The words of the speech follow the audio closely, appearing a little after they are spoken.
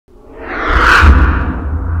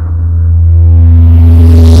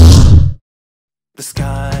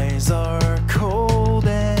skies are cold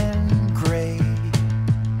and gray.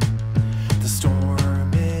 The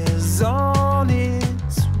storm is on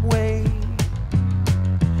its way.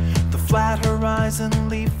 The flat horizon,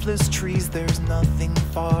 leafless trees, there's nothing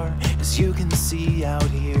far, as you can see out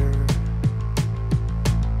here.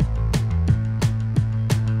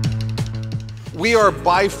 We are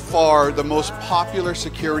by far the most popular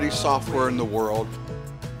security software in the world.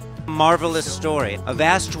 Marvelous story.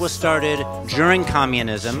 Avast was started during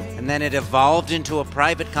communism, and then it evolved into a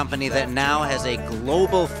private company that now has a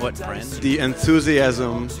global footprint. The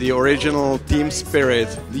enthusiasm, the original team spirit,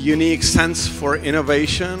 the unique sense for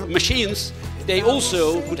innovation. Machines, they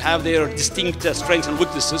also would have their distinct strengths and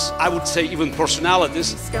weaknesses, I would say even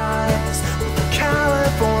personalities. Skies with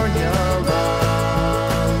California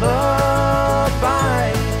lullaby.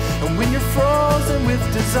 And when you're frozen with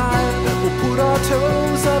desire, we'll put our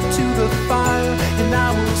toes up to the fire, and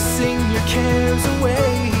I will sing your cares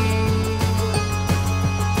away.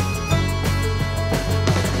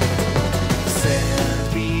 Sand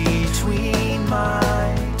between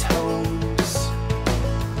my toes,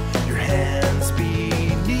 your hands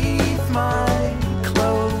beneath my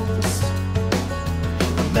clothes.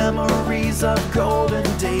 Memories of golden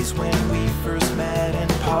days when we first met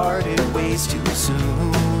and parted ways too soon.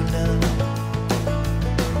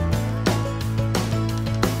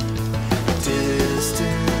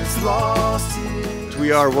 Distance lost it.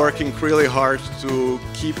 We are working really hard to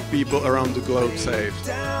keep people around the globe safe.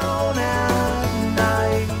 Down at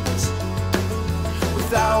night,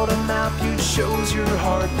 without a map you chose your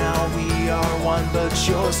heart. Now we are one, but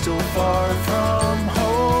you're still far from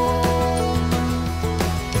home.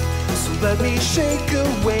 So let me shake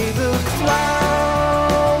away the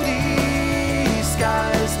cloudy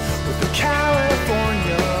skies with the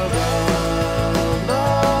California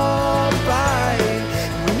lullaby.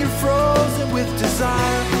 When you're frozen with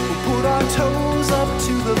desire, we'll put our toes up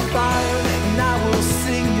to the fire, and I will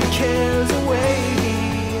sing your cares away.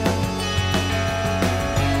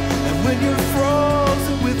 And when you're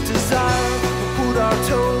frozen with desire, we'll put our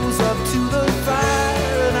toes up to the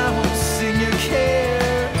fire, and I will sing your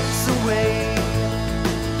cares away.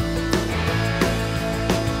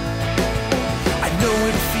 I know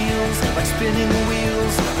it feels like spinning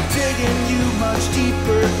wheels, digging you much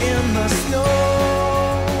deeper in the snow.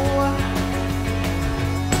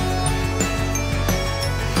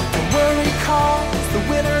 Don't worry, 'cause the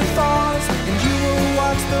winter thaws, and you will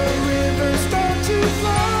watch the river start to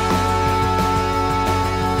flow.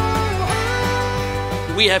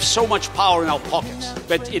 We have so much power in our pockets,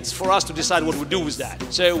 but it's for us to decide what we do with that.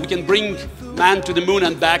 So we can bring man to the moon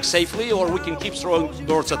and back safely, or we can keep throwing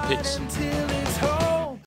darts at pigs.